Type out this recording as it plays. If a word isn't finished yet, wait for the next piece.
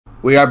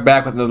We are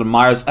back with another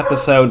Myrise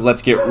episode.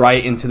 Let's get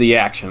right into the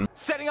action.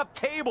 Setting up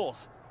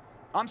tables.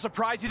 I'm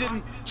surprised you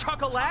didn't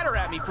chuck a ladder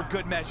at me for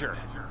good measure.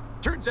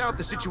 Turns out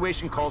the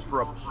situation called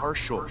for a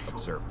partial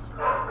observer.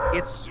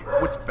 It's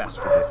what's best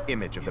for the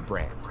image of the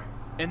brand.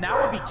 And that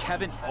would be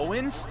Kevin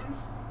Owens?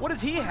 What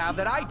does he have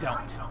that I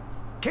don't?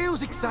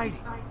 KO's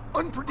exciting,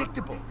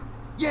 unpredictable.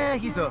 Yeah,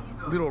 he's a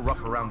little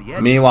rough around the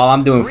edges. Meanwhile,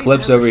 I'm doing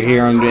flips over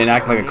here and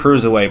acting like a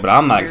cruiserweight, but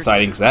I'm not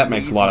exciting because that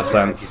makes a lot of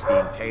sense.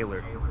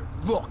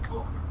 Look,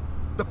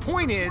 the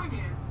point is,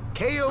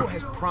 KO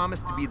has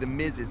promised to be The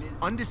Miz's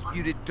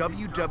undisputed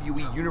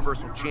WWE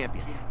Universal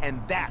Champion,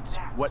 and that's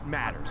what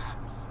matters.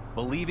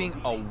 Believing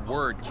a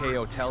word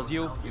KO tells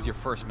you is your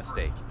first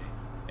mistake.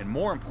 And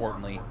more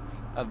importantly,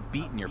 I've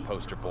beaten your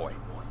poster boy.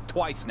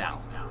 Twice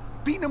now.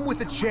 Beating him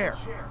with a chair.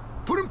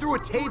 Put him through a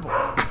table.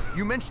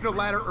 You mentioned a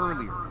ladder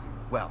earlier.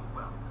 Well,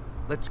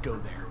 let's go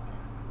there.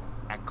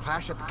 At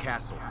Clash at the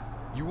Castle,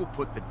 you will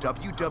put the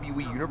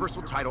WWE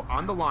Universal title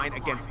on the line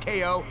against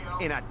KO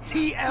in a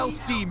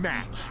TLC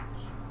match.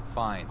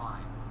 Fine.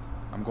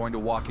 I'm going to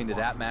walk into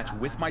that match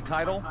with my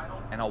title,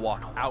 and I'll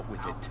walk out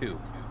with it too.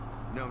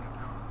 No.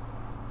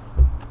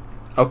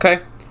 Okay.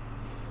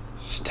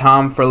 It's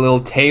time for little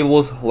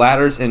tables,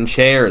 ladders, and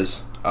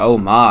chairs. Oh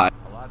my.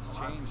 A lot's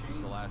changed since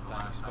the last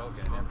time we spoke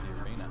in an empty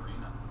arena.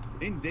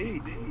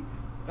 Indeed.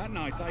 That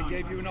night I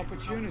gave you an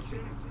opportunity,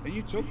 and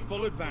you took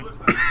full advantage.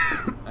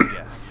 I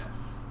guess.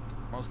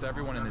 Most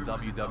everyone in the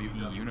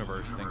WWE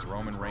Universe thinks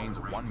Roman Reigns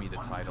won me the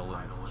title,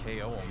 and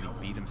KO only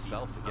beat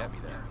himself to get me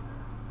there.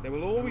 There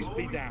will always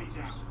be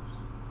doubters.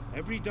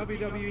 Every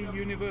WWE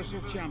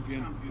Universal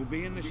Champion will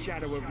be in the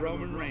shadow of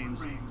Roman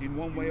Reigns in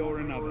one way or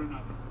another.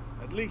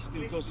 At least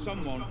until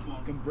someone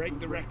can break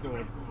the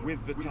record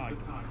with the title.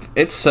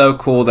 It's so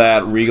cool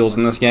that Regal's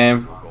in this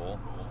game.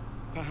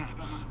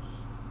 Perhaps.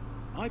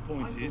 My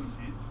point is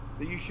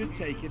that you should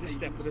take it a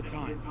step at a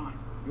time.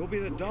 You'll be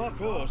the dark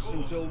horse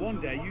until one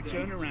day you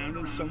turn around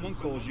and someone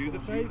calls you the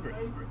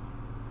favorite.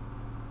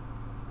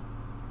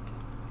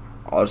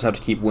 I'll just have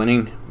to keep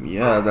winning.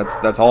 Yeah,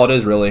 that's all it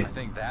is, really. I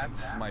think that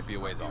might be a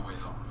ways off.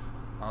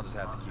 I'll just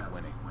have to keep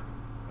winning.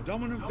 A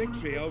dominant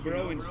victory over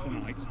Owens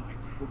tonight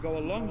will go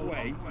a long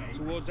way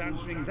towards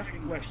answering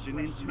that question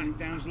in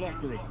SmackDown's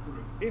locker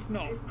room, if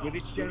not with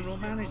its general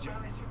manager.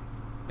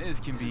 Miz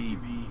can be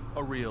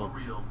a real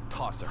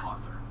tosser.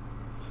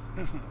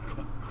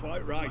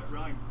 Quite right.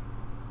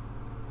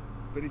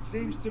 But it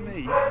seems to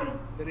me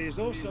that he has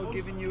also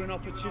given you an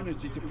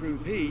opportunity to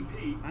prove he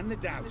and the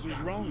doubters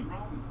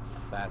wrong.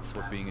 That's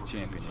what being a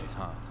champion is,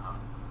 huh?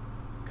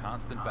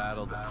 Constant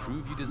battle to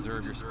prove you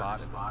deserve your spot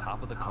at the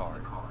top of the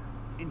card.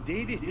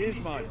 Indeed it is,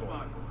 my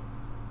boy.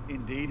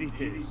 Indeed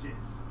it is.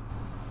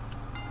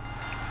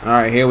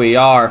 Alright, here we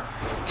are.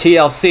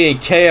 TLC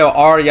and KO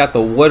already got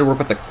the woodwork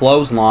with the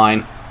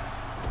clothesline.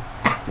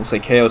 Looks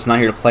like KO's not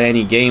here to play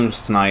any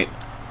games tonight.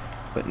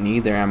 But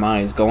neither am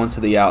I. He's going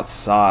to the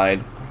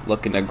outside.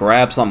 Looking to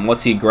grab something.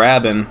 What's he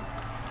grabbing?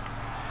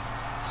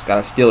 He's got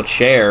a steel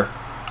chair.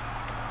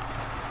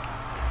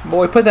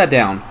 Boy, put that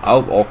down.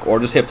 Oh, or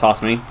just hip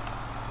toss me.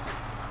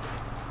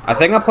 I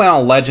think I'm playing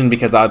on Legend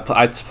because I put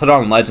it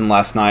on Legend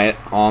last night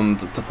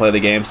to play the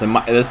game. So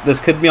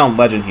this could be on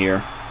Legend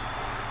here.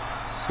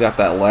 Just got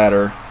that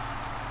ladder.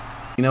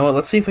 You know what?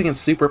 Let's see if we can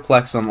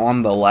superplex him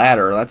on the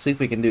ladder. Let's see if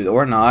we can do it.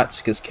 Or not,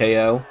 because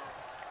KO.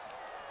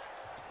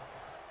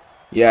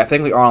 Yeah, I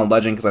think we are on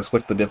Legend because I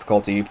switched the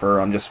difficulty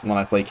for just when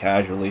I play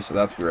casually, so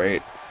that's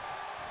great.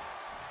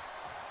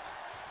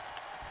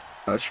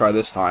 Let's try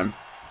this time.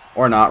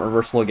 Or not,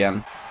 reversal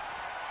again.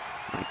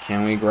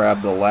 Can we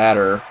grab the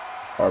ladder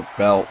or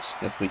belt?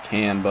 Yes, we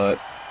can, but...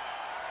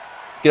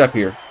 Get up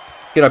here.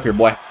 Get up here,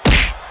 boy.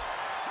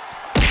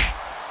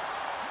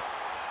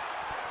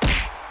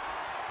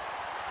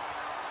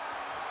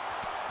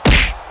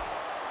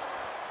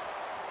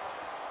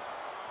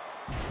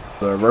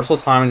 The reversal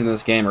timings in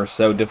this game are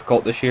so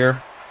difficult this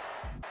year.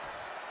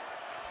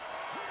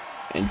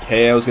 And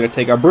KO is going to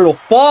take a brutal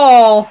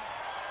fall!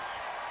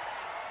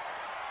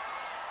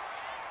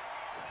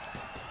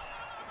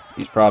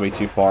 He's probably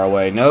too far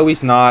away. No,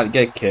 he's not.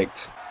 Get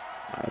kicked.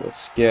 Alright,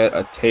 let's get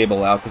a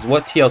table out. Because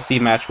what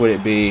TLC match would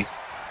it be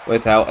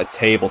without a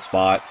table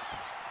spot?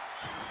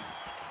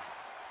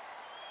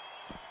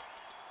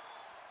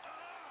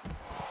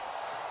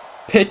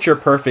 Picture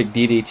perfect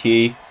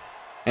DDT.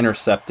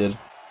 Intercepted.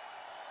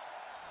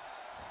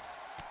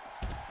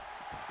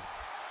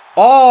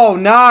 Oh,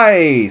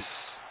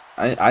 nice!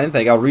 I didn't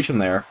think I would reach him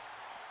there.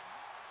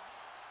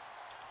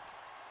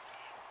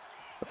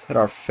 Let's hit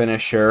our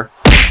finisher.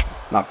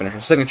 Not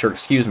finisher, signature,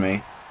 excuse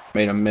me.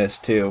 Made him miss,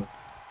 too.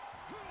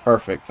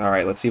 Perfect.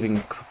 Alright, let's see if we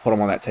can put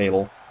him on that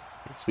table.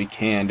 Yes, we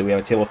can. Do we have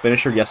a table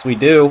finisher? Yes, we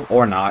do.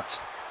 Or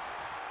not.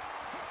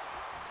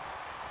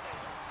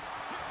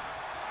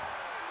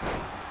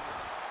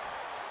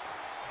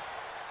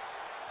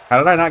 How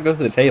did I not go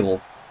through the table?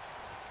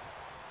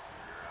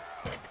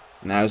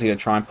 Now he's going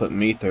to try and put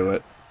me through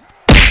it.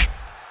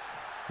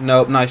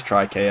 Nope, nice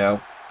try, KO.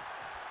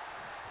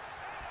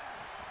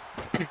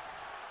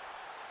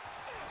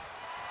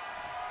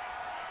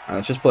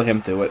 Let's just put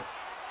him through it.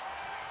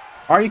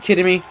 Are you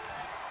kidding me?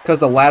 Because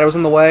the ladder was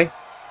in the way?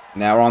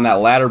 Now we're on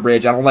that ladder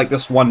bridge. I don't like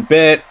this one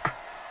bit.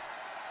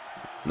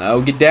 No,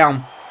 get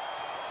down.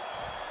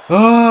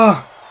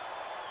 Ah.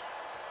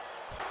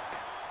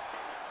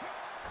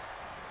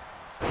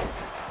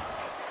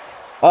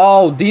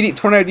 Oh,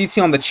 tornado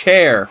DT on the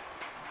chair.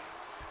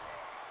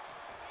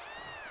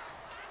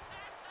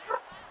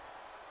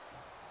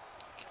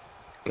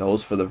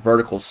 Goes for the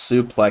vertical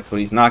suplex, but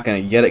he's not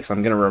going to get it because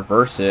I'm going to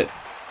reverse it.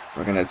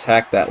 We're going to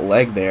attack that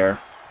leg there.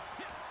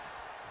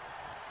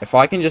 If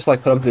I can just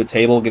like put him through the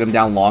table, get him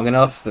down long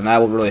enough, then that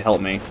will really help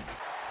me.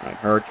 Alright,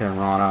 Hurricane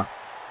Rana.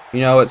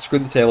 You know what? Screw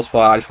the table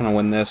spot. I just want to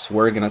win this.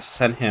 We're going to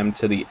send him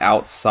to the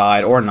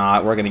outside, or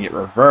not. We're going to get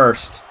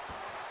reversed.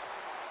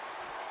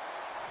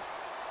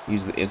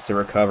 Use the instant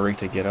recovery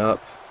to get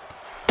up.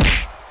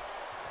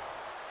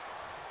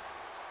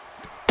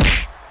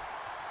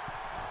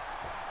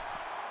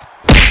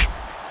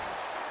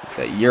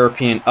 That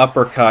European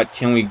uppercut.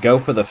 Can we go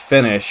for the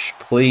finish?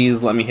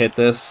 Please let me hit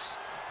this.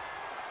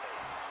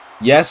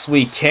 Yes,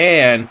 we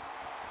can.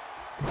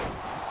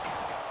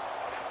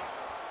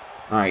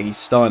 Alright, he's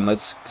stunned.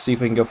 Let's see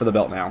if we can go for the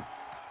belt now.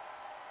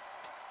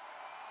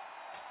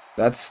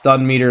 That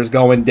stun meter is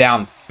going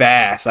down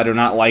fast. I do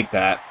not like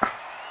that.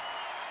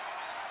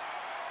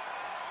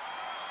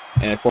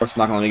 And of course, it's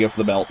not going to let me go for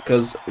the belt.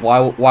 Because why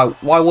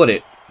would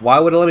it? Why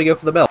would it let me go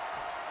for the belt?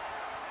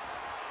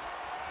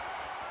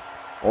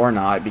 Or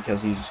not,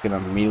 because he's just going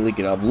to immediately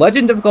get up.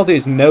 Legend difficulty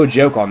is no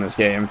joke on this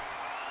game.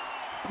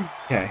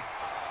 Okay.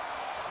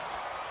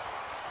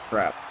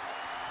 Crap.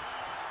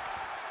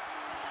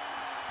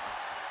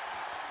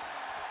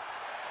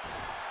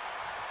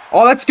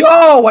 Oh, let's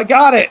go! I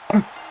got it!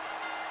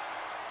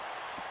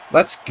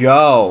 Let's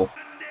go.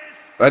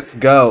 Let's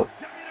go.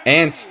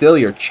 And still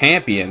your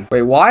champion.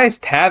 Wait, why is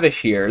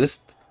Tavish here?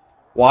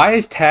 Why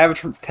is Tavish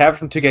from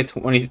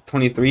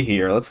 2K23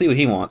 here? Let's see what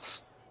he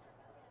wants.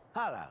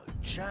 Hello,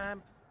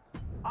 champ.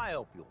 I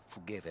hope you'll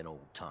forgive an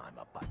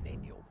old-timer butting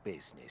in your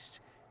business.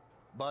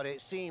 But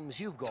it seems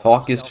you've got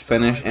Talk is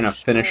finish and a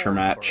finisher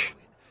match.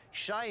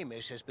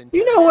 Sheamus has been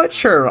You know what?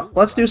 Sure.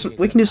 Let's do some.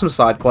 We can do some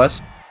side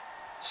quests.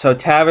 So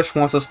Tavish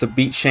wants us to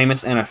beat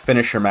Sheamus in a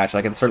finisher match.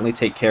 I can certainly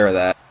take care of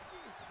that.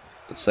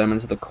 Let's send him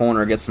into the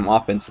corner, get some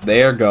offense.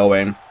 They're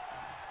going.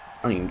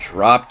 I don't even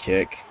drop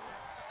kick.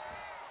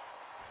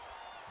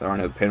 There are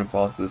no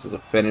pinfalls. This is a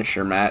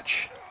finisher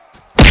match.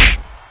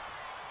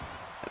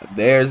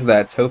 There's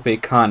that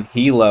Tope Con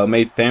Hilo,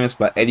 made famous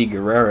by Eddie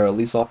Guerrero, at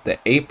least off the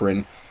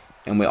apron.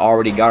 And we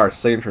already got our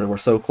signature. We're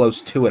so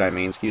close to it, I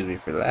mean. Excuse me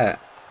for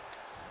that.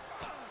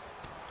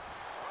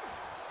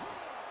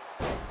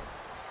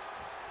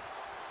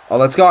 Oh,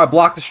 let's go. I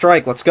blocked the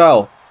strike. Let's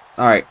go.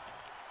 Alright.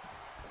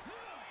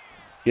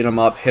 Get him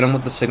up. Hit him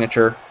with the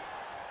signature.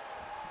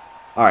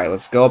 Alright,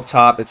 let's go up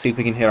top. Let's see if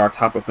we can hit our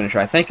top of finisher.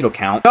 I think it'll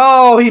count.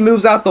 No! He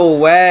moves out the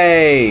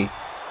way!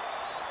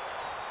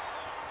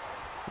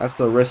 That's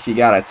the risk you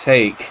gotta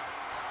take.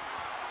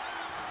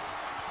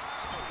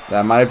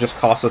 That might have just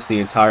cost us the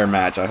entire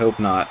match. I hope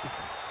not.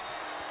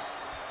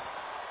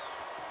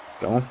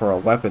 He's going for a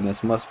weapon.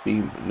 This must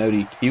be no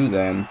DQ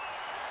then.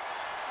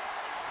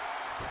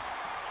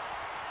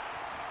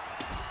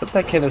 Put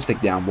that kendo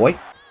stick down, boy.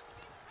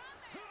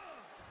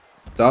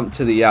 Dump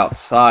to the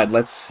outside.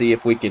 Let's see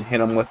if we can hit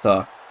him with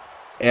a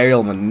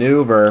aerial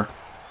maneuver.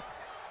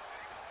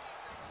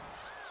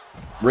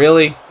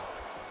 Really?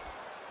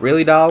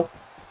 Really, dog?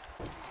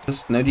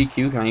 Just no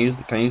DQ. Can I use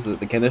the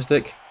kendo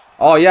stick?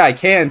 Oh yeah, I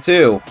can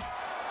too.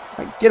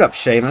 Right, get up,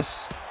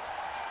 Sheamus.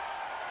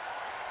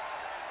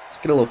 Let's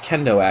get a little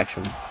kendo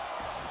action.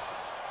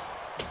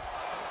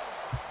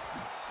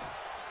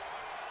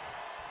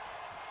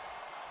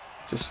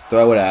 Just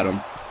throw it at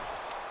him.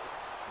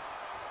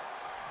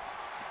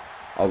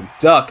 Oh,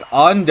 duck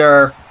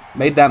under.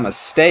 Made that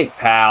mistake,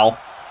 pal.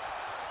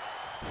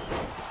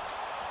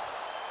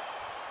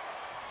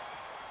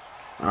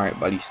 Alright,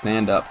 buddy,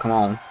 stand up. Come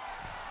on.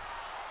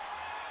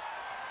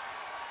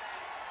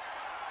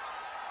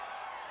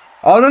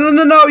 Oh, no, no,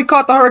 no, no. He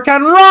caught the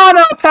Hurricane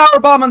Rana.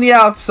 Powerbomb on the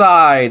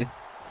outside.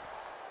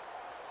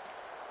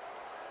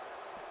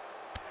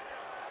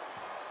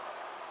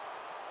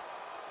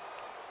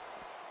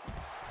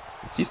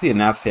 Let's use the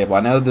announce table. I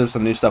know there's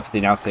some new stuff with the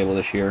announce table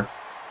this year.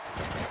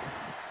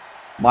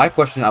 My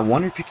question, I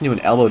wonder if you can do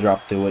an elbow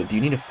drop through it. Do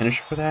you need a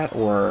finisher for that?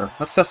 Or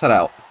let's test that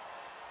out.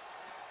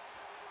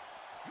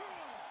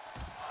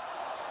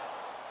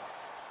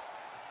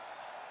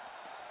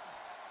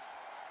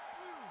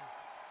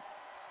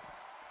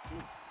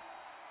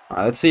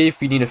 Alright, let's see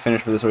if you need a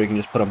finish for this or you can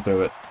just put him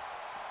through it.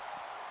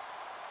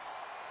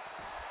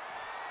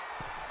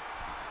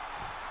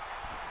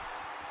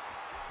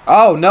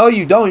 Oh, no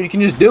you don't. You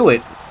can just do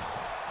it.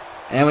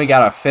 And we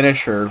got a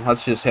finisher.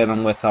 Let's just hit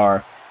him with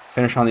our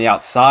finish on the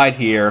outside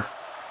here.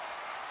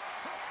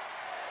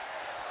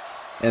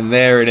 And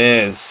there it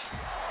is.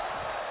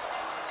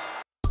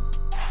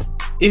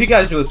 If you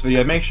guys enjoyed this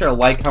video, make sure to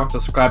like, comment,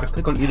 subscribe, and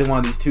click on either one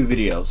of these two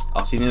videos.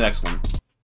 I'll see you in the next one.